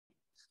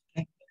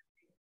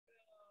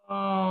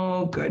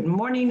Oh, good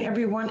morning,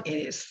 everyone.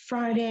 It is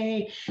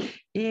Friday.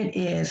 It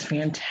is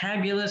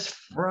Fantabulous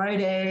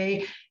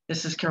Friday.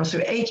 This is Carol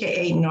Sue,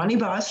 aka Naughty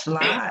Boss,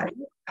 live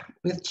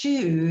with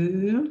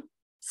TwoSistas.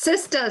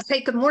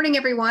 Hey, good morning,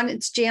 everyone.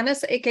 It's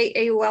Janice,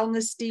 aka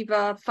Wellness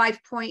Diva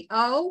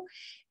 5.0.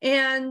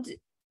 And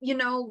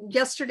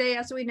yesterday,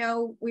 as we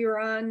know, we were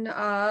on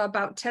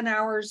about 10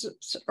 hours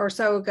or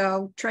so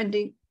ago,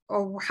 trending,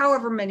 or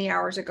however many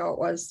hours ago it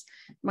was.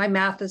 My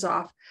math is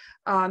off.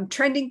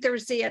 Trending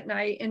Thursday at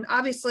night. And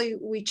obviously,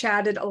 we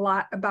chatted a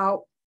lot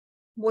about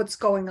what's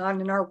going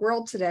on in our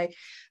world today.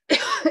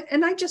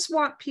 And I just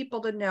want people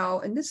to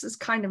know, and this is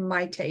kind of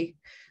my take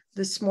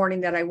this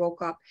morning that I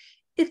woke up,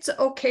 it's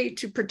okay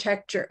to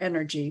protect your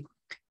energy.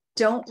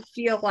 Don't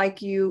feel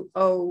like you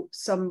owe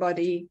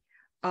somebody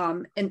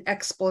an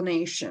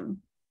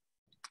explanation.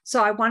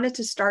 So I wanted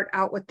to start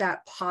out with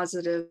that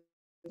positive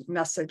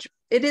message.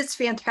 It is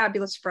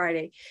Fantabulous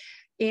Friday.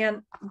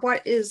 And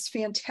what is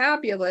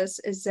fantabulous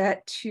is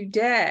that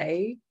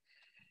today,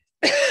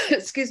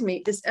 excuse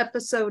me, is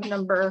episode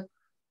number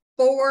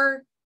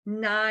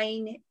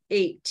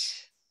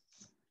 498.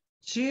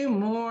 2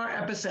 more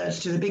episodes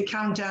to the big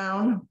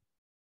countdown,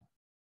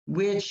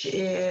 which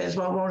is,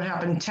 well, won't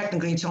happen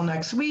technically until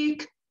next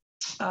week,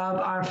 of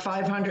our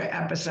 500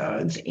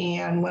 episodes.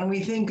 And when we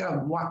think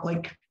of what,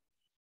 I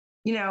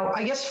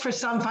guess for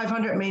some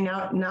 500 may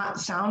not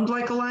sound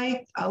like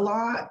a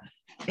lot.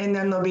 And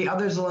then there'll be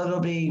others that'll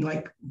be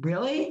like,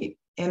 really?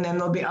 And then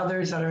there'll be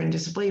others that are in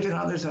disbelief and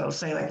others that'll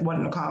say like, what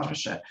an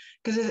accomplishment.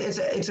 Because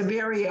it's a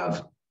very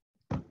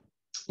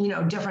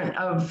different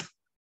of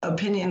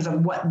opinions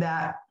of what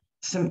that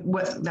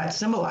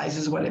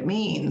symbolizes, what it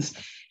means.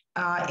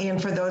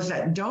 And for those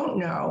that don't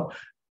know,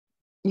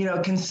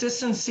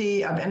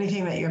 consistency of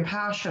anything that you're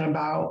passionate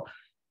about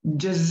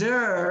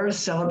deserves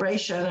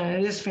celebration,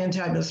 and it is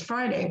Fantabulous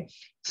Friday.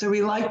 So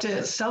we like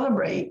to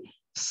celebrate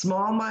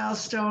small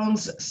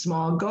milestones,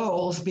 small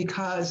goals,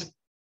 because,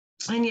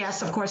 and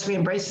yes, of course, we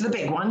embrace the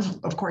big ones,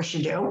 of course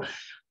you do,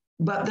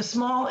 but the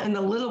small and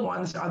the little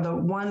ones are the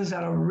ones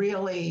that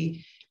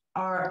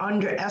are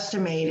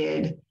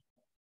underestimated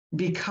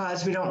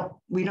because we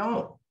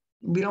don't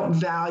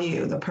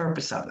value the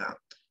purpose of them.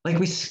 Like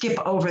we skip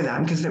over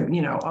them because they're,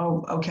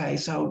 okay,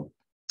 so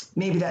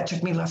maybe that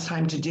took me less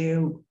time to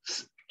do.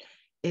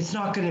 It's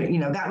not going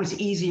to, that was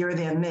easier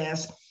than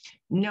this.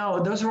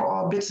 No, those are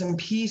all bits and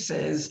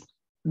pieces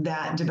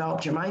that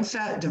developed your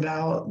mindset,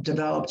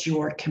 developed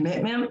your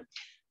commitment,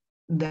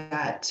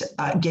 that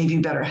gave you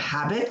better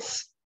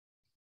habits,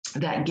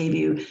 that gave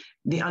you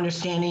the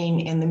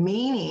understanding and the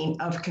meaning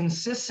of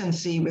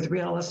consistency with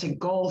realistic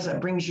goals that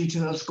brings you to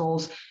those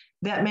goals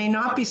that may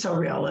not be so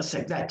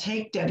realistic, that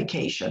take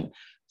dedication.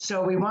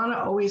 So we want to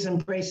always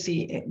embrace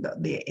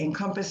the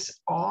encompass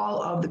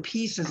all of the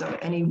pieces of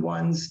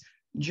anyone's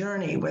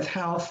journey with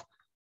health,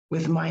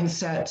 with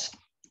mindset,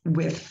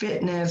 with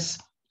fitness,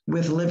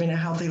 with living a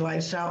healthy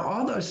lifestyle,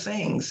 all those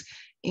things.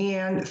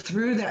 And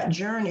through that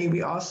journey,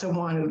 we also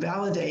want to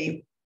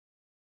validate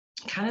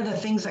kind of the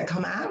things that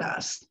come at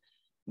us,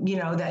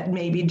 that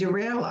maybe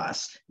derail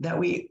us, that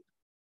we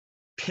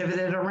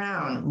pivoted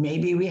around.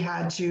 Maybe we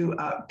had to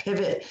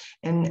pivot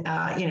and,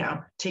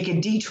 take a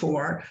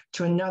detour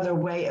to another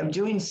way of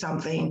doing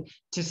something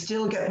to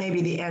still get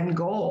maybe the end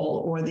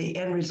goal or the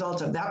end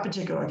result of that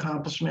particular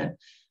accomplishment.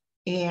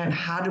 And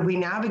how do we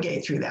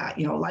navigate through that?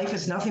 Life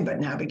is nothing but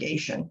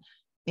navigation.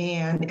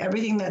 And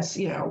everything that's,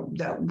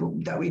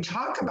 that we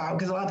talk about,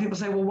 because a lot of people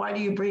say, well, why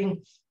do you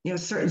bring,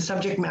 certain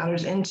subject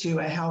matters into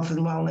a health and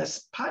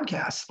wellness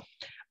podcast?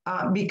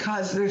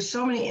 Because there's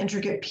so many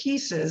intricate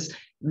pieces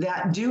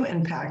that do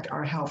impact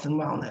our health and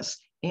wellness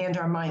and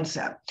our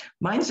mindset.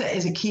 Mindset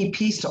is a key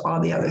piece to all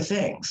the other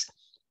things.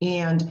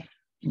 And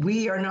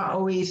we are not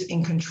always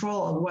in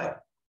control of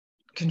what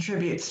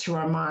contributes to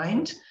our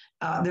mind.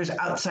 There's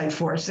outside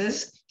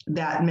forces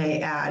that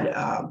may add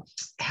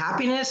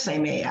happiness, they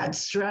may add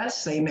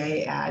stress, they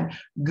may add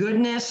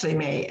goodness, they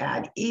may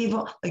add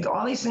evil. Like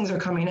all these things are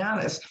coming at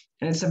us,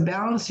 and it's a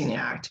balancing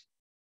act.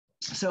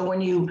 So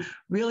when you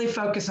really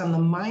focus on the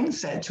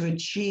mindset to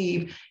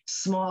achieve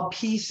small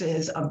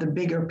pieces of the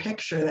bigger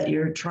picture that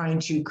you're trying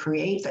to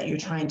create, that you're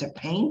trying to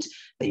paint,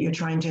 that you're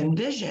trying to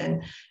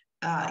envision,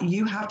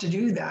 you have to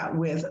do that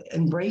with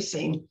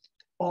embracing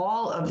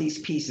all of these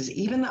pieces,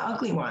 even the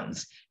ugly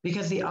ones,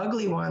 because the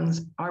ugly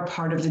ones are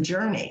part of the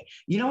journey.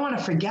 You don't want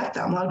to forget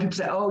them. A lot of people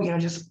say, oh,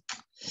 just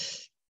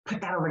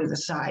put that over to the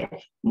side.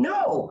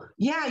 No,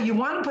 yeah, you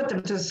want to put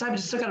them to the side, but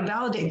you still got to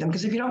validate them,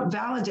 because if you don't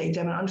validate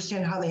them and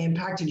understand how they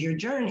impacted your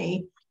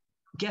journey,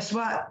 guess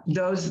what?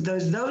 Those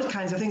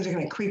kinds of things are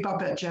going to creep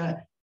up at you,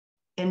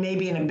 and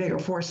maybe in a bigger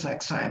force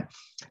next time.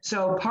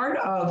 So part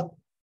of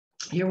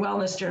your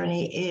wellness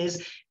journey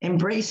is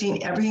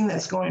embracing everything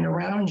that's going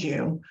around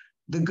you,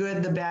 the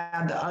good, the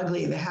bad, the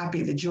ugly, the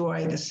happy, the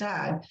joy, the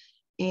sad.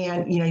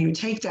 And, you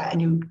take that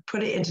and you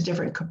put it into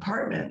different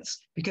compartments,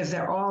 because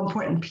they're all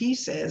important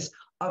pieces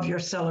of your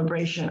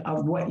celebration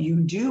of what you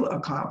do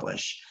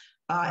accomplish.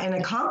 An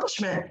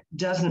accomplishment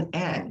doesn't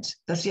end.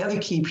 That's the other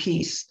key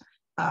piece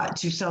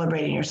to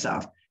celebrating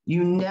yourself.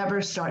 you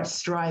never start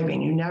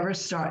striving. You never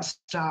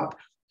stop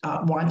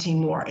wanting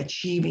more,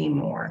 achieving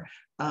more.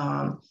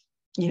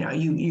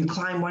 You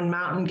climb one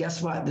mountain,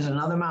 guess what? There's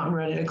another mountain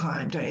ready to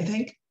climb, don't you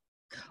think?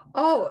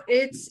 Oh,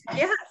 it's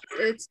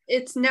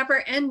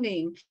never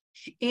ending.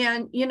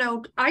 And,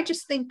 I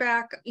just think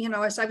back,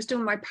 as I was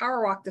doing my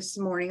power walk this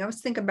morning, I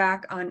was thinking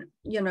back on,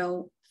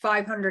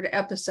 500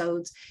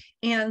 episodes,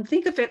 and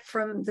think of it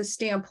from the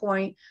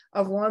standpoint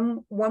of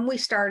when we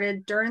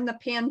started during the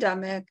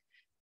pandemic,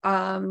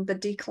 the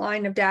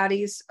decline of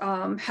Daddy's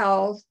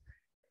health,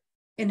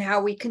 and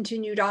how we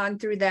continued on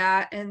through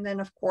that. And then,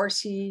 of course,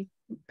 he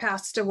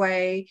passed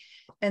away,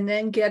 and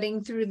then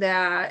getting through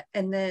that,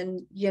 and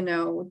then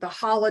the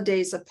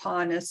holidays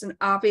upon us, and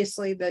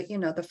obviously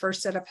the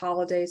first set of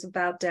holidays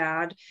without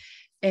Dad,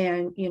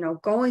 and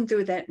going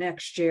through that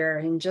next year,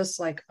 and just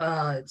like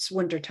it's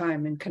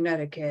wintertime in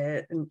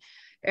Connecticut, and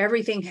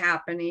everything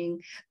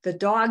happening, the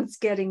dog's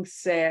getting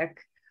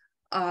sick,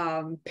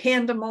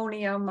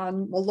 pandemonium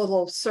on a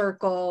little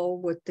circle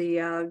with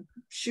the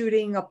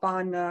shooting up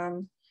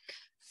on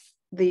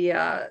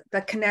the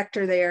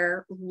connector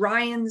there,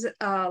 Ryan's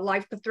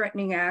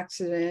life-threatening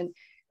accident.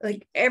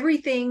 Like,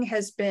 everything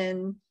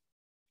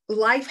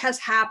life has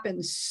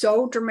happened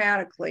so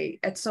dramatically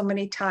at so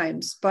many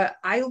times. But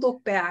I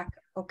look back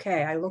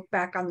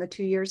on the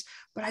 2 years,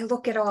 but I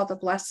look at all the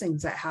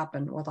blessings that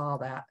happened with all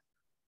that.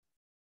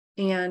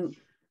 And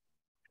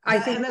I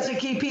think and that's a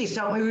key piece,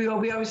 don't we?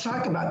 We always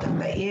talk about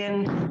that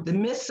in the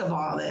midst of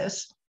all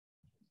this,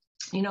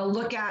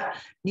 look at,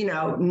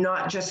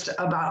 not just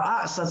about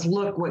us. Let's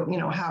look what,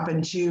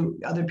 happened to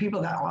other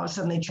people, that all of a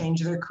sudden they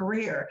changed their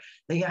career.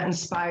 They got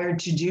inspired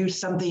to do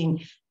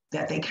something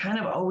that they kind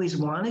of always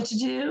wanted to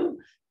do.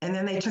 And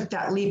then they took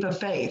that leap of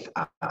faith.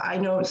 I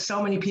know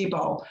so many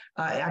people.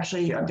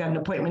 Actually, I've got an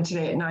appointment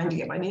today at 9 to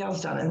get my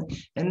nails done.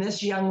 And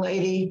this young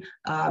lady,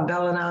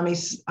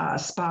 Bellanami's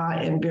Spa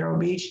in Vero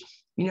Beach,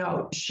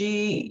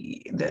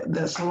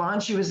 the salon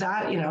she was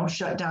at,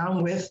 shut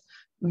down with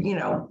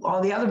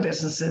all the other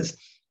businesses.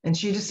 And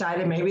she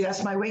decided maybe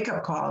that's my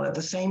wake-up call. At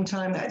the same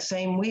time, that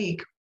same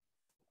week,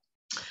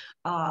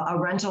 a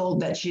rental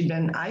that she'd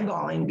been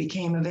eyeballing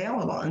became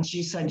available. And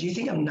she said, do you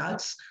think I'm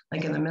nuts?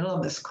 Like, in the middle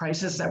of this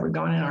crisis that we're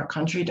going in our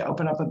country, to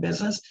open up a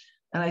business?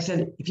 And I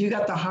said, if you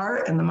got the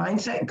heart and the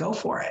mindset, go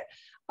for it.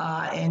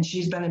 And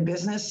she's been in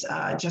business,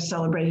 just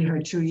celebrated her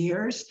 2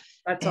 years.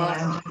 That's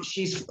awesome. And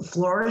she's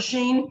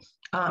flourishing.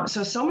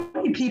 So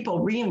many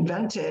people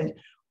reinvented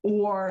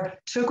or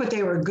took what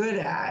they were good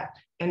at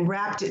and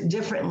wrapped it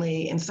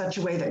differently in such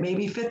a way that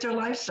maybe fit their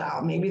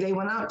lifestyle. Maybe they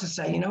went out to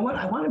say, you know what,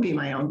 I want to be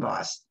my own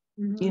boss.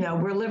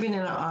 Mm-hmm. We're living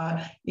in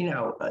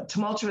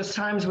tumultuous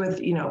times with,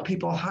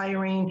 people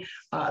hiring.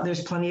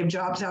 There's plenty of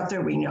jobs out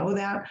there. We know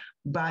that.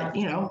 But,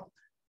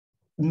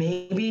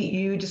 maybe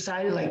you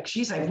decided, like,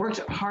 geez, I've worked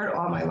hard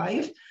all my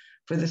life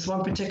for this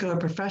one particular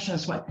profession.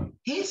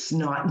 It's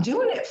not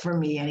doing it for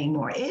me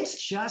anymore.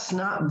 It's just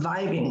not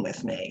vibing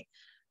with me.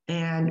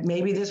 And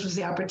maybe this was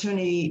the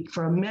opportunity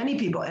for many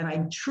people, and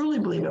I truly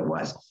believe it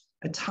was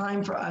a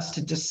time for us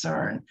to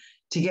discern,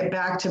 to get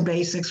back to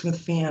basics with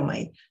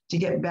family, to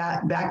get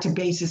back to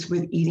basics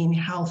with eating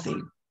healthy.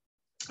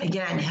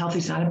 Again, healthy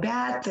is not a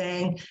bad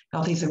thing.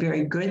 Healthy is a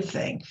very good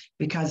thing,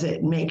 because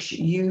it makes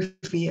you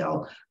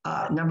feel,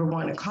 number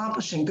one,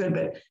 accomplished and good,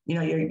 but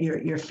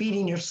you're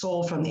feeding your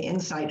soul from the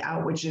inside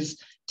out, which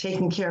is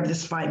taking care of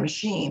this fine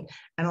machine.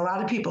 And a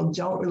lot of people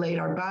don't relate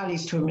our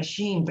bodies to a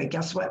machine, but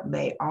guess what?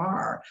 They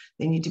are.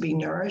 They need to be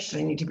nourished.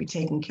 They need to be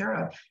taken care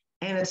of.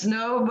 And it's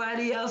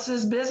nobody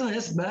else's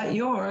business but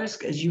yours,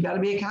 because you got to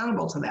be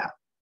accountable to that.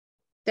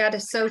 That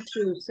is so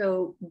true.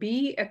 So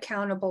be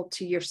accountable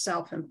to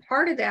yourself. And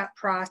part of that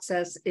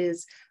process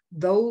is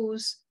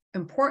those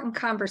important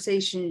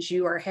conversations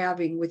you are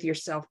having with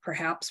yourself,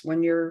 perhaps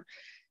when you're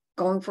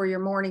going for your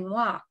morning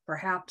walk.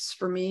 Perhaps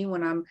for me,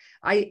 when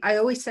I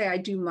always say I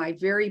do my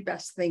very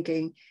best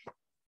thinking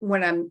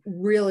when I'm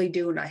really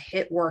doing a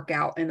HIIT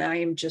workout and I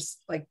am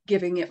just like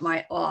giving it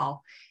my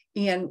all.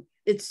 And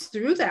it's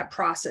through that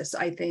process,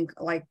 I think,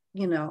 like,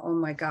 oh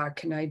my God,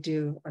 can I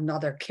do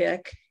another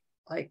kick?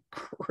 Like,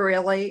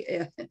 really?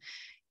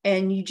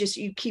 And you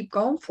keep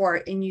going for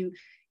it, and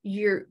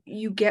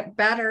you get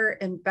better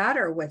and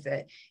better with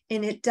it.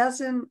 And it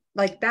doesn't,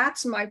 like,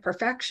 that's my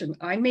perfection.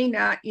 I may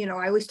not, I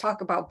always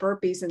talk about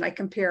burpees, and I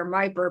compare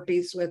my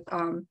burpees with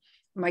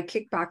my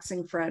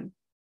kickboxing friend.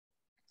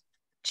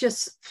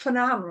 Just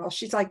phenomenal.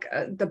 She's like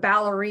the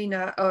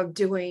ballerina of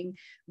doing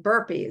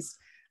burpees.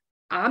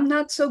 I'm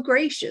not so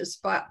gracious,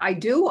 but I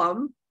do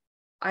them.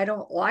 I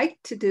don't like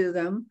to do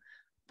them,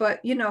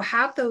 but,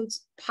 have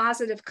those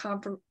positive,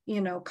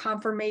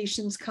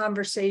 confirmations,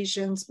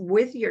 conversations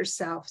with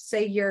yourself.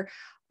 Say your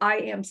I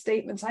am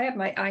statements. I have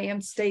my I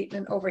am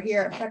statement over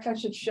here. In fact, I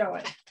should show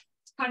it.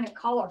 It's kind of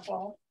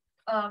colorful.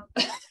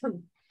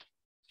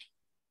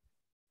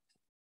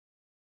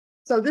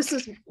 So this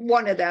is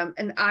one of them.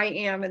 And I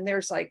am, and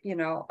there's like,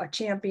 a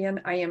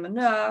champion. I am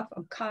enough.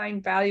 I'm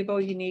kind,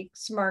 valuable, unique,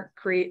 smart,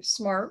 create,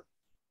 smart.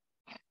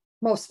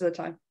 Most of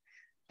the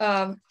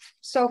time.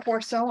 So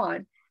forth, so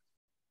on.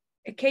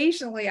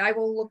 occasionally I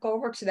will look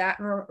over to that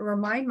and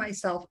remind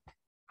myself,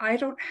 I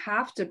don't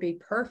have to be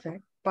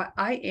perfect, but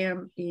I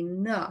am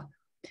enough.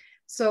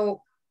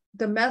 So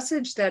the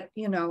message that,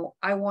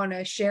 I want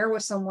to share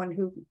with someone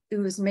who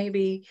is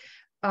maybe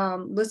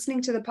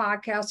listening to the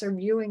podcast or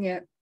viewing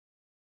it,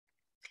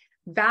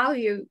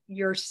 value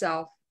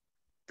yourself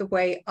the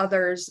way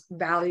others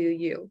value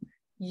you.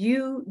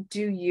 You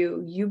do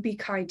you, you be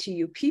kind to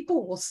you.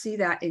 People will see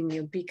that in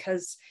you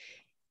because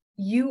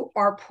you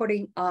are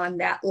putting on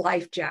that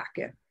life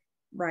jacket,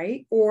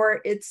 right? Or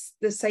it's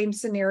the same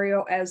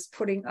scenario as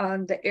putting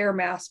on the air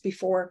mask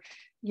before,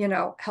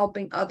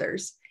 helping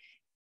others.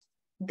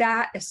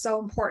 That is so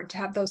important to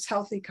have those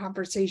healthy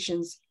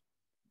conversations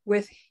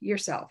with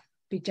yourself.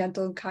 Be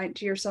gentle and kind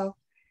to yourself.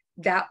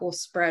 That will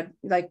spread,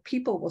 like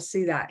people will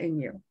see that in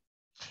you.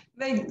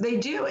 They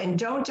do. And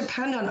don't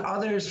depend on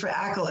others for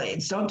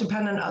accolades. Don't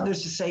depend on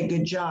others to say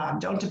good job.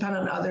 Don't depend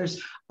on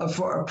others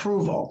for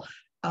approval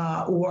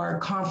or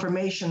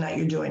confirmation that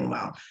you're doing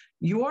well.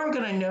 You are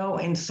going to know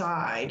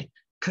inside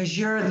because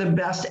you're the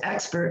best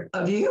expert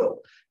of you.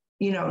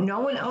 No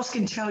one else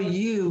can tell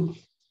you,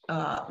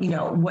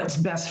 what's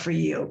best for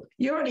you.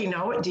 You already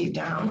know it deep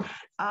down.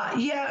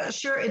 Yeah,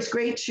 sure. It's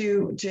great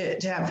to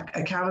have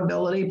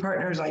accountability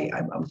partners.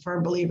 I'm a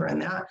firm believer in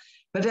that.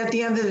 But at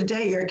the end of the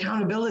day, your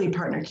accountability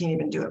partner can't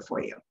even do it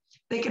for you.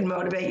 They can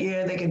motivate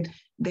you.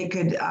 They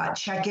could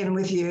check in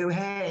with you.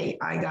 Hey,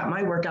 I got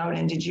my workout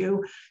in. Did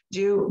you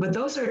do? But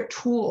those are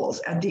tools.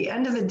 At the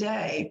end of the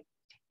day,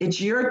 it's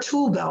your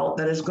tool belt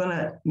that is going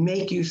to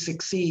make you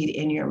succeed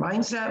in your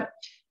mindset,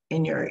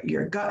 in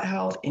your gut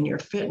health, in your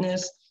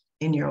fitness,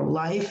 in your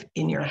life,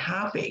 in your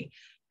happy.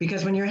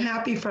 Because when you're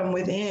happy from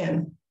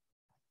within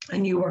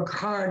and you work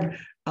hard,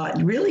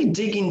 really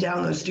digging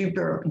down those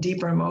deeper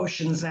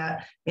emotions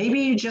that maybe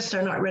you just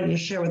are not ready to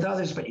share with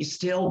others, but you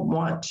still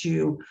want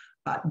to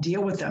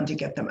deal with them to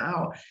get them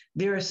out.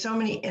 There are so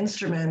many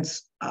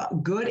instruments,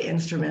 good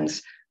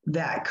instruments,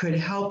 that could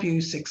help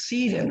you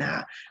succeed in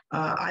that.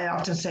 I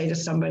often say to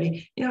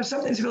somebody, if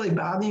something's really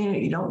bothering you,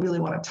 you don't really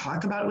want to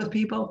talk about it with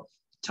people,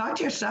 talk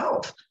to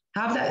yourself.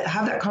 Have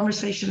that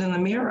conversation in the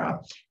mirror,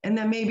 and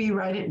then maybe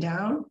write it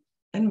down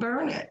and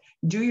burn it.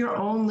 Do your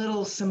own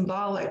little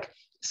symbolic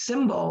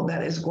symbol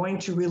that is going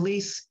to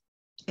release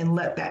and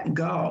let that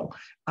go.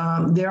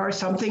 There are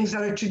some things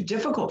that are too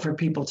difficult for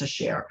people to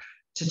share,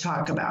 to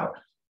talk about.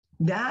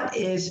 That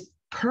is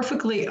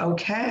perfectly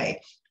okay.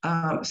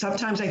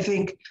 Sometimes I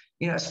think,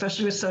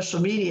 especially with social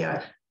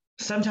media,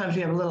 sometimes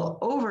we have a little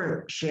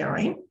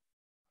oversharing.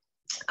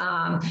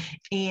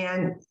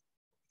 And,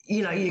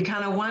 you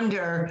kind of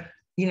wonder,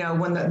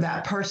 when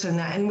that person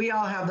and we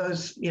all have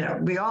those,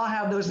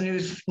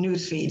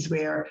 news feeds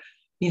where,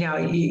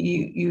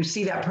 you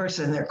see that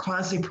person, they're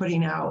constantly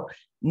putting out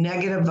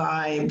negative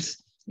vibes,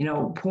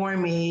 poor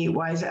me,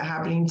 why is it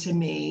happening to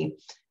me?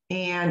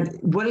 And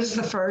what is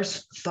the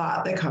first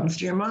thought that comes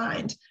to your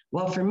mind?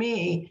 Well, for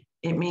me,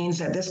 it means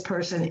that this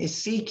person is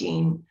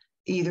seeking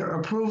either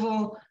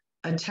approval,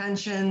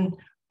 attention,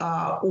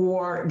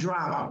 or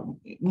drama,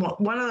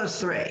 one of those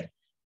three,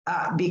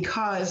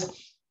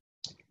 because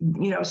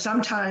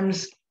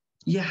sometimes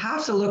you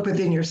have to look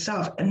within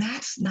yourself, and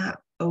that's not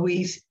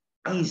always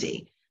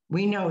easy.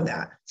 We know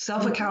that.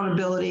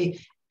 Self-accountability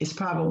is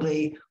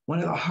probably one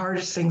of the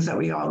hardest things that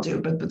we all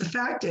do. But the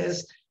fact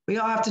is, we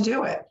all have to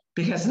do it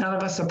because none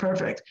of us are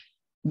perfect.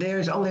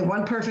 There's only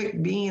one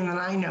perfect being that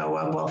I know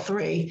of, well,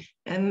 three,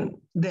 and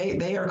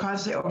they are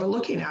constantly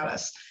overlooking at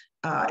us,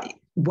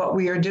 what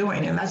we are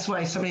doing. And that's why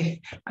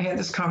I had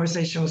this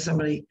conversation with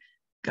somebody,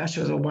 gosh,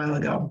 it was a while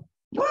ago.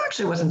 Well,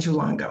 actually, it wasn't too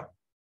long ago.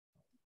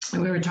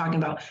 And we were talking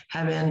about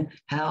heaven,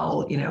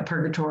 hell,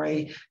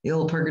 purgatory, the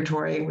old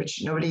purgatory,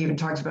 which nobody even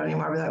talks about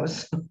anymore, but that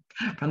was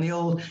from the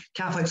old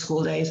Catholic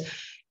school days.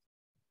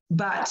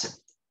 But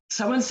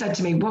someone said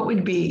to me, what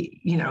would be,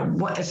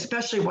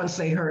 especially once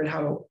they heard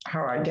how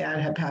our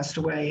dad had passed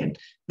away and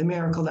the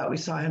miracle that we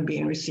saw him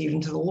being received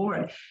into the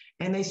Lord.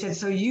 And they said,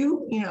 so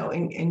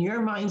in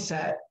your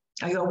mindset,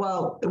 I go,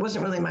 well, it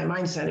wasn't really my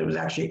mindset. It was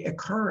actually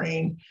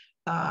occurring.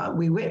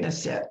 We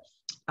witnessed it.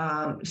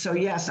 So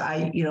yes,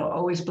 I,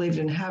 always believed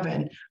in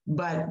heaven,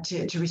 but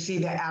to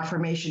receive that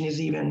affirmation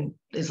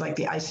is like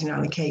the icing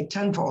on the cake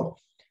tenfold.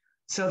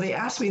 So they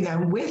asked me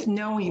then, with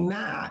knowing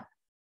that,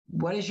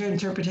 what is your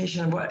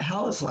interpretation of what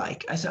hell is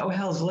like? I said, oh,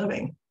 hell's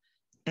living.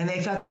 And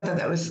they thought that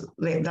I was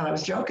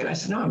joking. I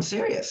said, no, I'm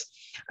serious.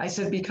 I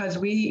said, because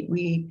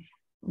we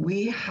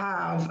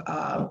have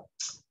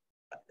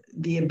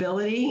the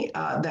ability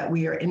that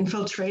we are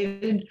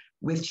infiltrated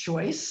with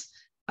choice.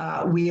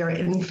 We are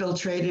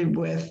infiltrated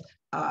with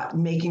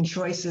making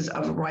choices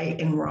of right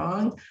and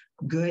wrong,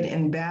 good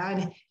and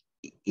bad,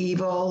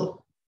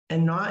 evil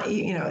and not,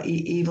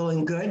 evil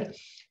and good.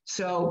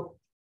 So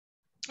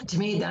to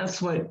me,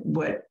 that's what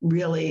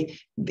really,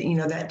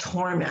 that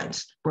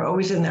torment. We're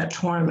always in that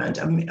torment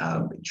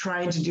of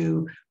trying to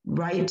do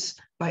right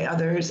by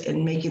others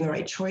and making the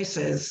right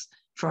choices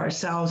for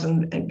ourselves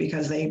and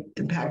because they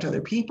impact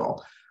other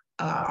people.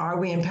 Are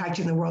we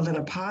impacting the world in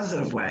a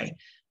positive way?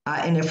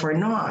 And if we're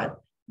not,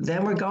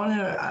 then we're going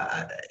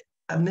to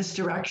a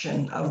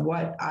misdirection of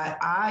what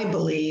I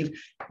believe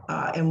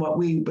and what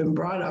we've been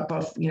brought up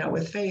of,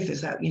 with faith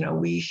is that,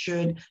 we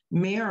should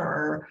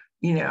mirror,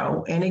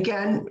 and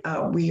again,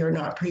 we are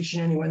not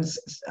preaching anyone's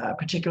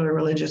particular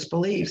religious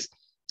beliefs,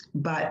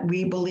 but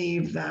we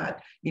believe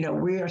that,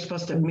 we are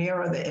supposed to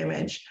mirror the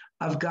image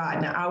of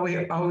God. Now, are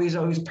we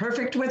always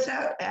perfect with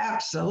that?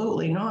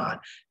 Absolutely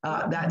not.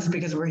 That's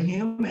because we're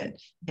human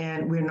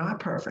and we're not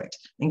perfect.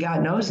 And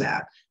God knows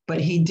that. But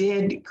he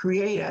did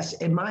create us,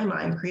 in my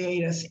mind,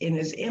 create us in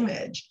his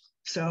image.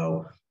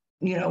 So,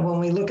 when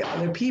we look at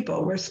other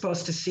people, we're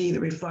supposed to see the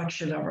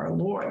reflection of our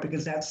Lord,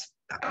 because that's,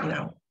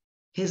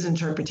 his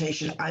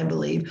interpretation, I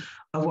believe,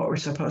 of what we're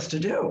supposed to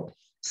do.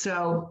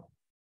 So,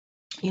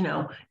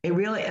 it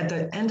really, at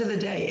the end of the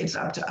day, it's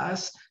up to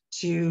us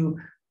to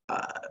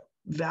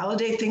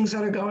validate things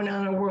that are going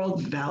on in the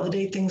world,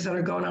 validate things that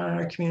are going on in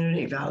our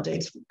community,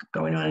 validate what's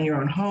going on in your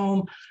own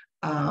home,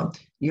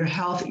 your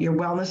health, your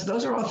wellness.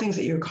 Those are all things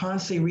that you're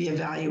constantly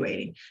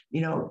reevaluating.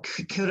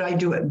 Could I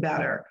do it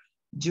better?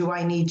 Do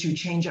I need to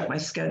change up my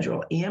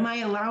schedule? Am I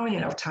allowing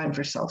enough time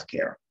for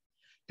self-care?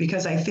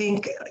 Because I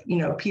think,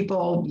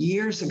 people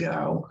years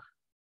ago,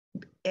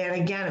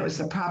 and again, it was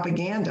the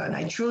propaganda, and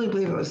I truly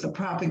believe it was the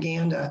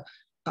propaganda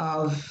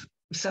of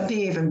something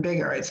even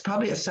bigger. It's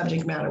probably a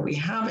subject matter we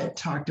haven't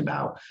talked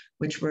about,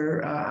 which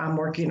I'm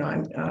working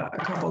on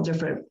a couple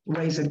different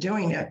ways of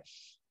doing it.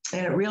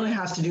 And it really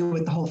has to do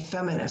with the whole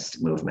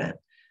feminist movement.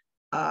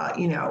 Back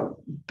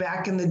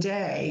in the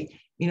day,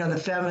 the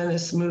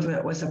feminist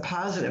movement was a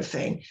positive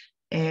thing.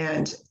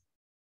 And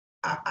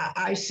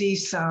I see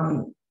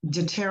some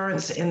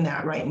deterrence in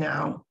that right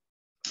now.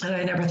 And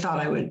I never thought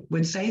I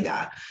would say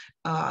that,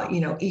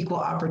 equal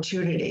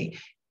opportunity,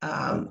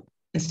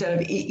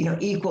 instead of,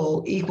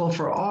 equal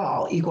for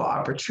all, equal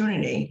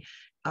opportunity.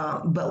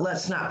 But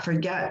let's not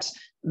forget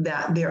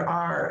that there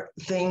are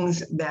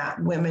things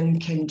that women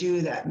can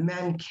do that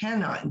men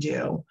cannot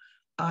do.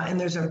 And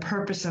there's a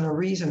purpose and a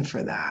reason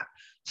for that.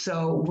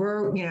 So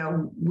we're,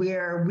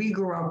 where we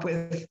grew up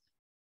with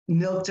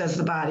milk does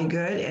the body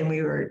good, and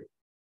we were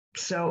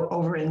so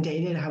over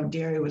inundated how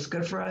dairy was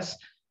good for us.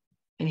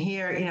 And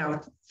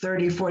here,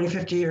 30, 40,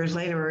 50 years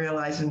later, we're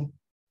realizing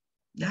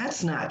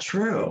that's not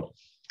true.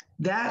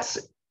 That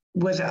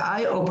was an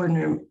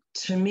eye-opener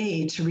to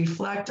me to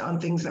reflect on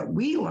things that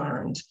we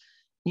learned,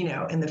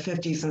 in the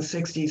 50s and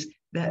 60s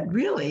that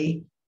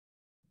really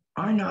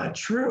are not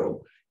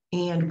true.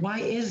 And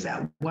why is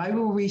that? Why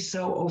were we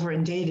so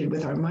over-inundated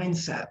with our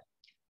mindset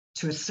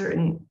to a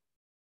certain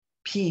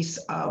piece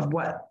of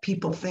what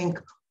people think,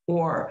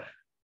 or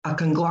a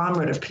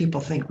conglomerate of people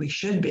think we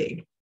should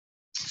be?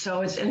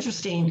 So it's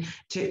interesting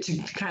to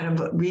kind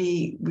of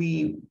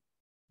relive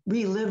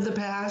the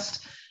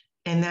past.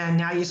 And then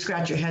now you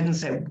scratch your head and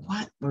say,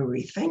 what were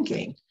we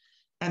thinking?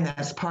 And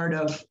that's part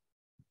of,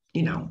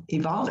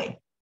 evolving.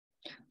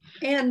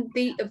 And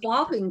the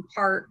evolving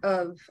part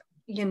of,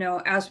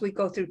 as we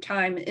go through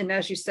time, and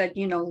as you said,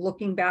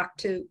 looking back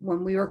to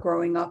when we were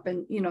growing up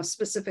and,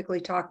 specifically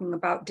talking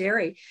about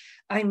dairy.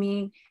 I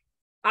mean,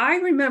 I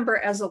remember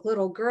as a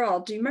little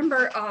girl, do you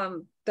remember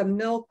the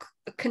milk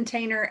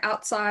container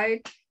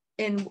outside?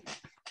 And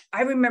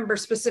I remember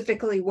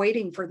specifically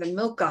waiting for the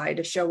milk guy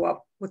to show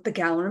up with the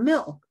gallon of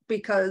milk,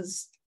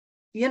 because,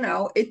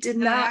 it did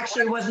not.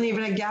 Actually, it wasn't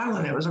even a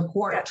gallon, it was a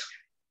quart.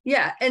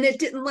 Yeah, and it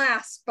didn't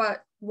last,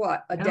 but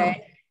what, a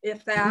day,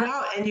 if that?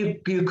 No, and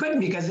you couldn't,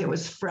 because it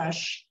was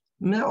fresh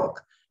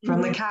milk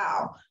from the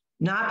cow,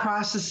 not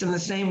processed in the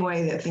same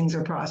way that things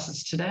are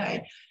processed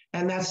today.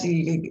 And that's,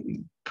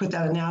 you put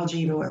that analogy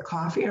even with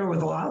coffee or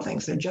with a lot of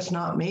things. They're just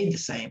not made the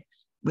same,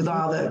 with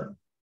all the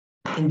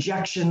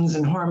injections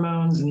and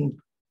hormones and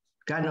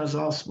God knows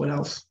what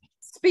else.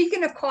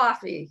 Speaking of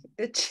coffee,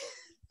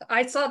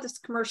 I saw this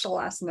commercial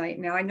last night.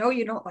 Now, I know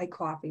you don't like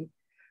coffee.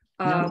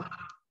 No.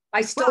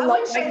 I still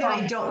wouldn't say that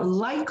I don't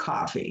like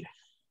coffee.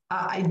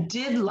 I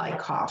did like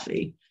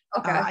coffee.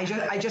 Okay.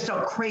 I just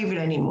don't crave it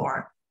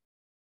anymore.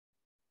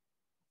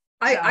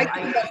 I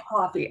do love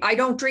coffee. I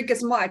don't drink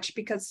as much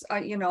because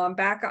I'm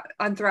back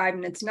on Thrive,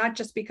 and it's not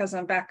just because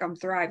I'm back on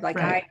Thrive. Like,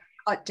 right.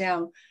 I cut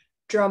down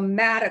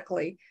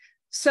dramatically.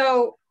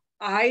 So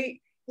I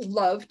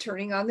love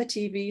turning on the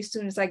TV as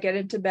soon as I get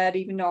into bed,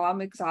 even though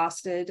I'm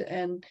exhausted.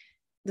 And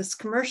this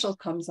commercial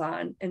comes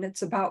on, and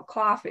it's about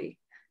coffee,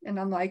 and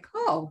I'm like,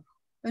 oh,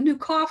 a new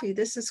coffee.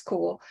 This is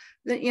cool.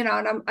 And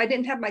I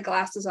didn't have my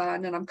glasses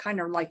on, and I'm kind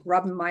of like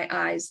rubbing my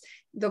eyes.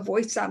 The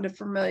voice sounded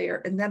familiar,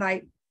 and then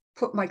I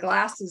put my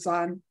glasses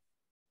on.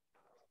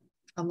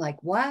 I'm like,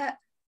 what?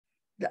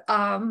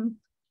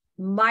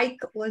 Mike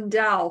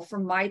Lindell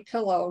from My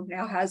Pillow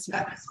now has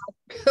My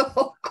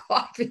Pillow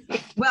coffee.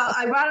 Well,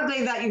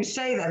 ironically that you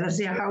say that, let's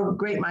see how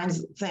great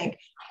minds think.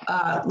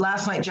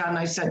 Last night, John and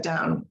I sat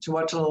down to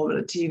watch a little bit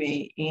of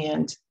TV,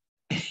 and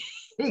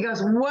he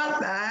goes, what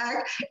the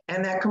heck?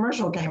 And that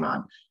commercial came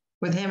on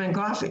with him and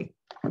coffee.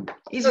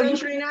 He's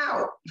venturing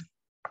out.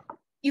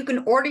 You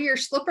can order your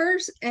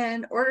slippers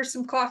and order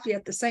some coffee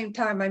at the same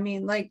time. I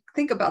mean, like,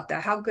 think about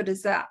that. How good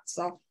is that?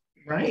 So,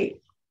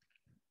 right.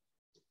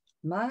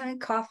 My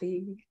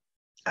coffee.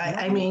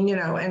 I mean,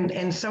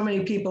 and so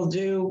many people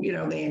do,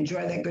 they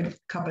enjoy that good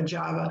cup of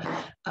Java.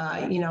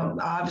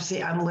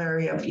 Obviously I'm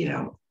leery of,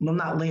 well,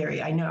 not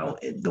leery. I know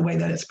the way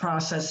that it's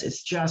processed,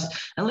 it's just,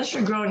 unless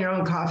you're growing your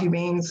own coffee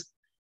beans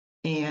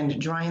and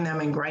drying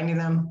them and grinding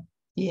them.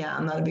 Yeah,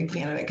 I'm not a big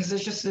fan of it because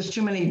there's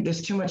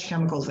too much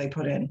chemicals they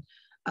put in.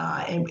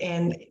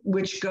 And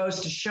which goes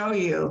to show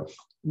you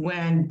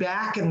when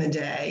back in the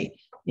day,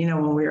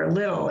 when we were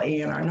little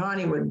and our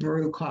nanny would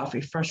brew coffee,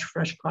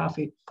 fresh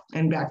coffee.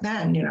 And back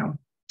then,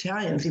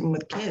 Italians, even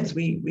with kids,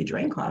 we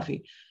drank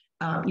coffee.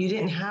 You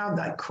didn't have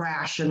that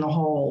crash and the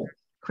whole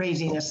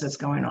craziness that's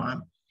going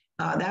on.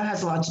 That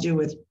has a lot to do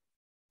with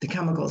the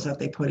chemicals that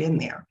they put in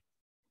there.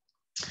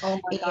 Oh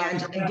my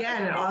gosh. And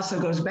again, it also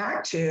goes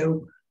back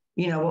to,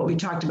 what we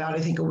talked about, I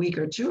think a week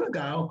or two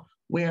ago,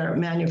 where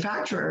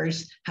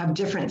manufacturers have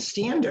different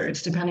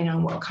standards depending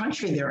on what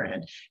country they're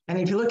in. And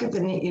if you look at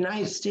the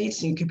United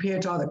States and you compare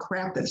it to all the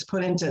crap that's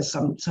put into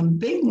some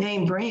big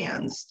name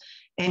brands,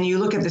 and you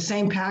look at the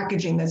same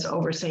packaging that's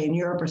over, say, in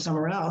Europe or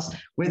somewhere else,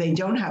 where they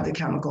don't have the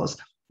chemicals,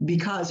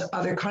 because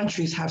other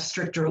countries have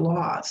stricter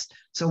laws.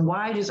 So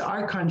why does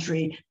our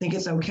country think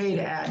it's okay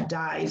to add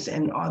dyes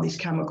and all these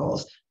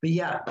chemicals, but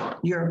yet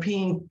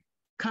European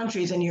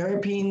countries and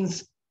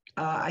Europeans,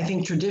 I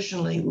think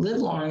traditionally live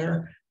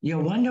longer? You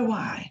wonder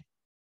why.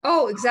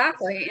 Oh,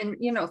 exactly. And,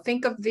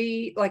 think of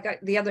the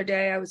other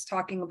day I was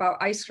talking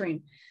about ice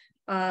cream.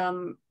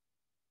 And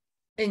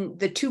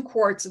the 2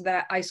 quarts of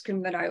that ice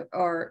cream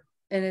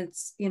and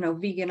it's,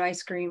 vegan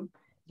ice cream.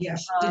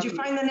 Yes. Did you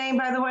find the name,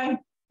 by the way?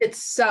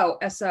 It's S-O.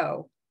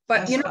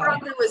 But S-O. What I'll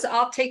do is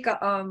I'll take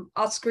I'll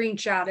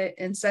screenshot it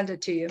and send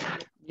it to you.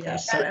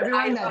 Yes. So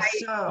everyone that's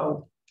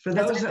so, for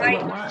those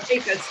that want.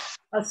 Take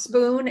a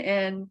spoon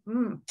and,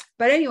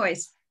 but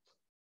anyways,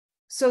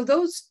 so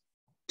those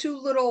 2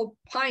 little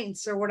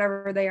pints or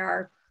whatever they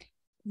are,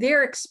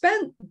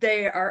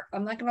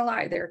 I'm not gonna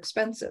lie, they're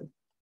expensive.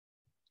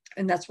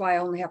 And that's why I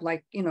only have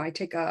I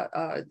take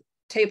a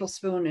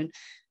tablespoon and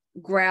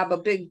grab a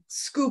big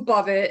scoop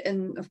of it.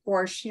 And of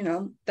course,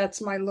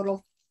 that's my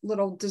little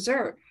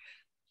dessert.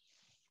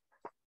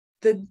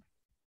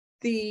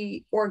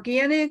 The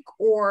organic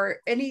or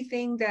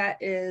anything that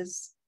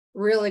is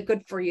really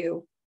good for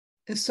you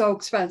is so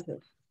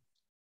expensive.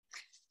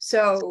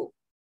 So,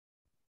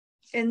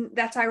 and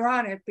that's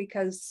ironic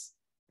because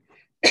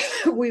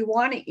we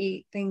want to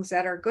eat things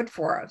that are good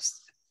for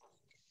us,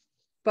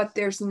 but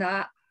there's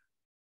not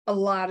a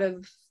lot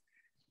of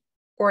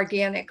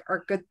organic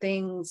or good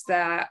things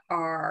that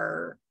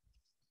are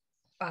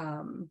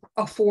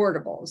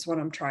affordable is what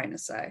I'm trying to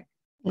say.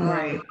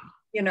 Right.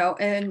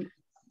 And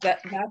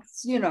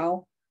that's,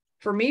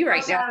 for me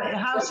right now.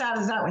 How sad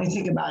is that when you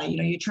think about it?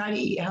 You try to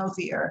eat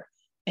healthier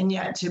and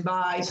yet to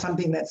buy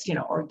something that's,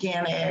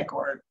 organic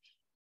or,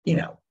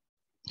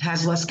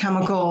 has less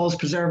chemicals,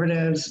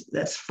 preservatives,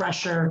 that's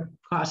fresher,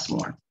 costs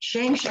more.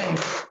 Shame.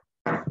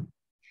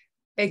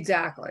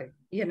 Exactly.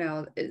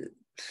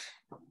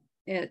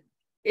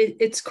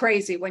 It's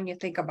crazy when you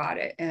think about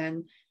it.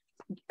 And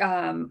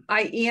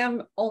I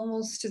am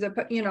almost to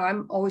the,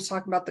 I'm always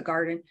talking about the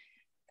garden.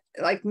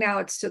 Like now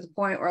it's to the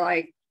point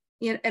where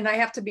and I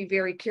have to be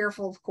very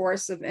careful, of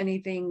course, of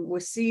anything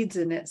with seeds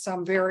in it. So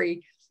I'm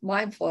very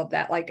mindful of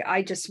that.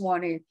 I just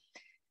want to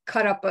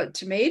cut up a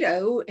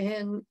tomato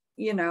and,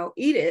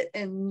 eat it.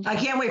 And I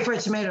can't wait for a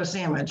tomato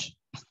sandwich.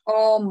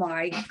 Oh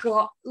my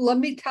God. Let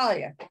me tell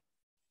you,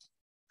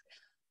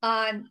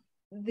 on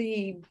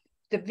the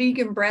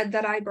vegan bread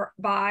that I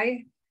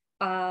buy,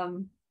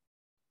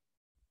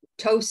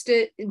 toast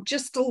it in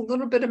just a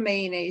little bit of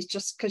mayonnaise,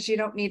 just because you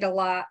don't need a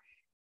lot.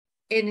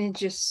 And it's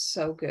just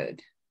so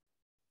good.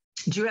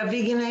 Do you have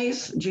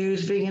Vegenaise? Do you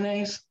use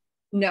Vegenaise?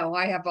 No,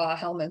 I have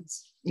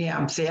Hellmann's.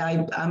 Yeah, see,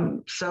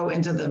 I'm so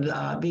into the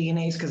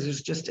Vegenaise because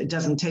it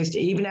doesn't taste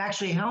it. Even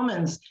actually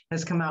Hellmann's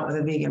has come out with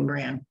a vegan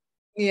brand.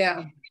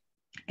 Yeah.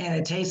 And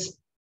it tastes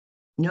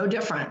no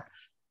different.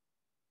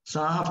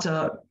 So I'll have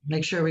to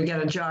make sure we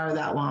get a jar of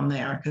that while I'm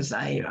there, because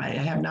I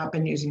have not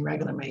been using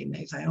regular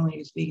mayonnaise. I only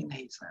use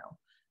Vegenaise now.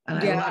 And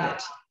I love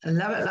it. I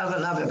love it, love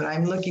it, love it. But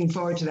I'm looking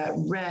forward to that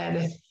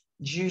red,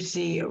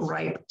 juicy,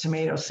 ripe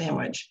tomato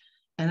sandwich.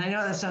 And I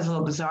know that sounds a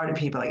little bizarre to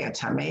people, like a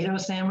tomato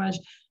sandwich,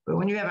 but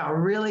when you have a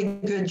really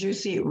good,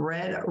 juicy,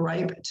 red,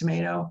 ripe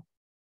tomato,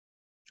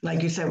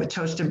 like you said, with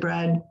toasted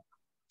bread,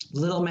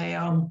 little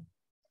mayo.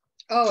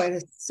 Oh, it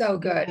is so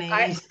good.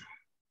 I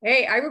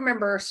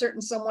remember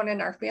someone in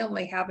our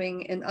family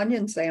having an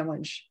onion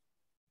sandwich.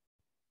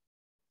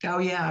 Oh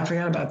yeah, I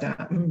forgot about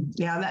that.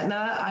 Yeah,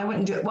 I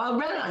wouldn't do it. Well,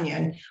 red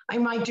onion, I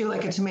might do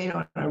like a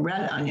tomato and a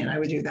red onion. I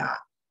would do that,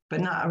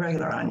 but not a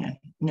regular onion.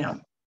 No,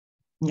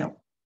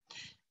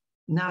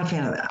 not a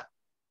fan of that.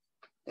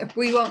 If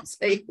we won't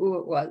say who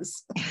it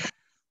was.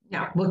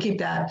 No, we'll keep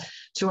that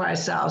to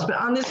ourselves. But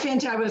on this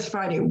Fantabulous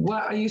Friday,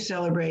 what are you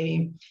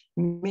celebrating?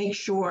 Make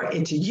sure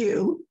it's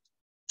you.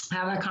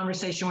 Have a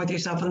conversation with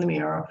yourself in the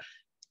mirror.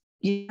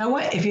 you know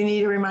what? If you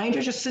need a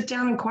reminder, just sit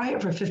down and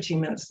quiet for 15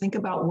 minutes. Think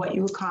about what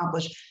you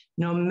accomplished,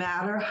 no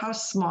matter how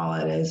small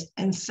it is,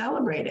 and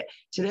celebrate it.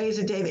 Today is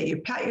a day that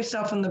you pat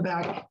yourself on the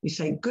back, you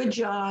say, good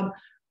job,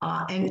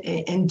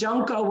 and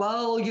don't go,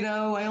 well, you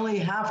know, I only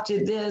half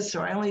did this,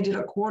 or I only did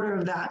a quarter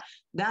of that.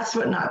 That's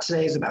what not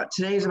today is about.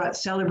 Today is about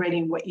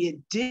celebrating what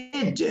you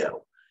did do.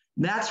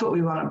 That's what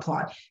we want to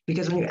applaud.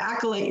 Because when you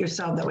accolade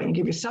yourself that way, you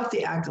give yourself the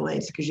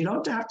accolades, because you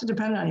don't have to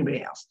depend on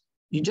anybody else.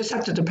 You just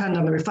have to depend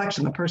on the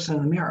reflection, the person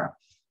in the mirror.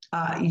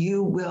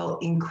 You will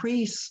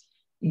increase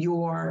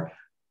your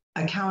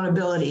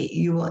accountability.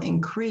 You will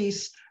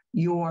increase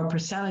your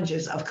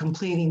percentages of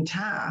completing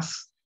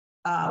tasks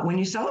when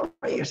you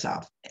celebrate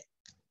yourself.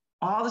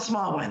 All the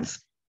small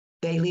wins,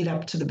 they lead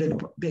up to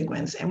the big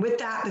wins. And with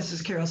that, this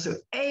is Carol Sue,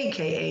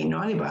 AKA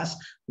Naughty Bus,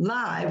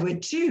 live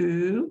with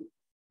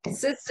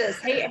TwoSistas.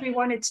 Hey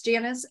everyone, it's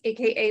Janice,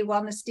 AKA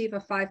Wellness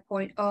Diva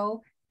 5.0.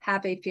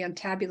 Have a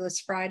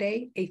fantabulous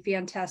Friday, a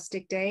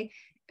fantastic day,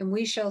 and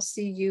we shall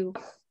see you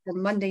for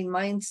Monday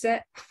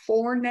Mindset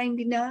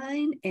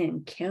 499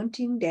 and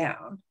counting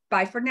down.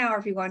 Bye for now,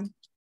 everyone.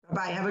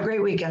 Bye. Have a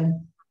great weekend.